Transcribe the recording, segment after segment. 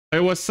Hey,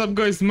 what's up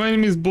guys, my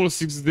name is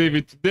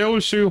Bull6David. Today I will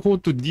show you how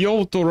to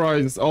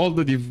deauthorize all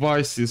the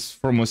devices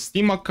from a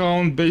Steam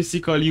account.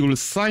 Basically, you will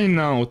sign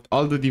out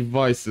all the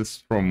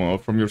devices from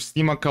your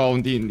Steam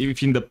account.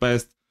 If in the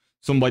past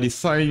somebody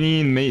signed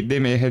in, they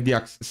may have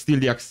still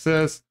the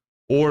access,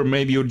 or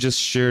maybe you just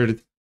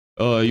shared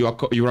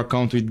your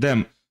account with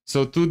them.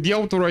 So to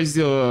deauthorize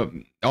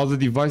all the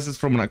devices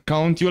from an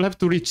account, you'll have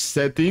to reach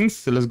settings.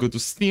 So let's go to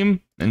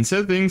Steam and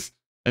settings,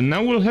 and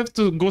now we'll have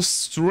to go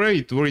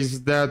straight where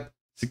is that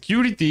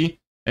security,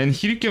 and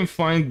here you can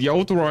find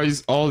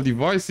deauthorize all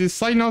devices.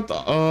 Sign out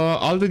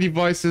all the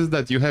devices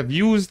that you have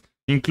used,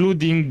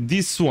 including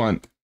this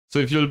one. So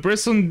if you'll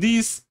press on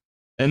this,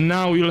 and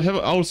now you'll have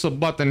also a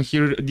button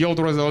here,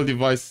 deauthorize all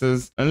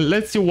devices, and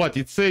let's see what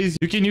it says.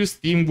 You can use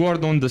Steam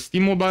Guard on the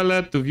Steam mobile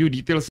app to view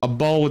details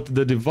about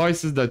the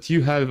devices that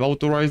you have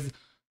authorized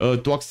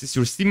to access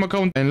your Steam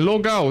account, and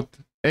log out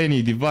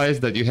any device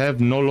that you have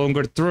no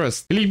longer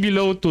trust. Click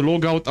below to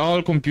log out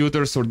all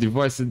computers or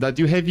devices that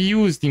you have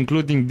used,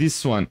 including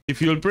this one.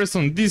 If you'll press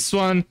on this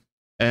one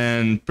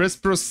and press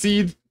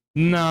proceed,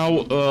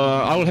 now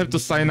I will have to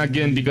sign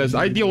again because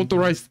I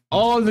deauthorized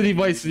all the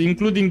devices,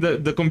 including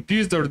the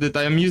computer that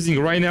I am using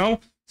right now.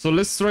 So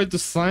let's try to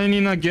sign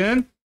in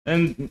again.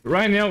 And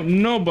right now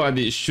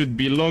nobody should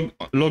be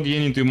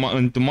logging into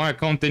my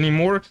account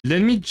anymore.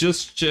 Let me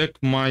just check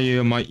my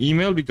my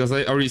email because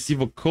I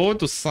received a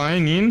code to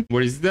sign in.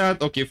 Where is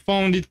that? Okay,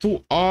 found it,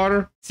 to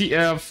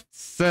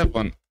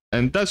RTF7,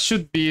 and that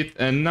should be it.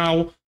 And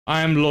now I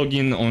am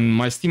logging on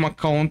my Steam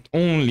account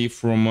only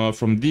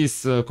from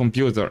this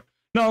computer.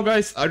 Now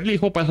guys, I really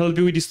hope I helped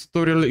you with this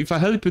tutorial. If I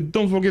helped you,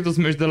 don't forget to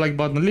smash the like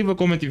button, leave a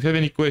comment if you have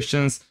any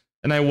questions.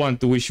 And I want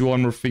to wish you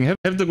one more thing.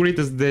 Have the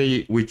greatest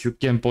day which you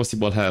can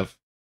possibly have.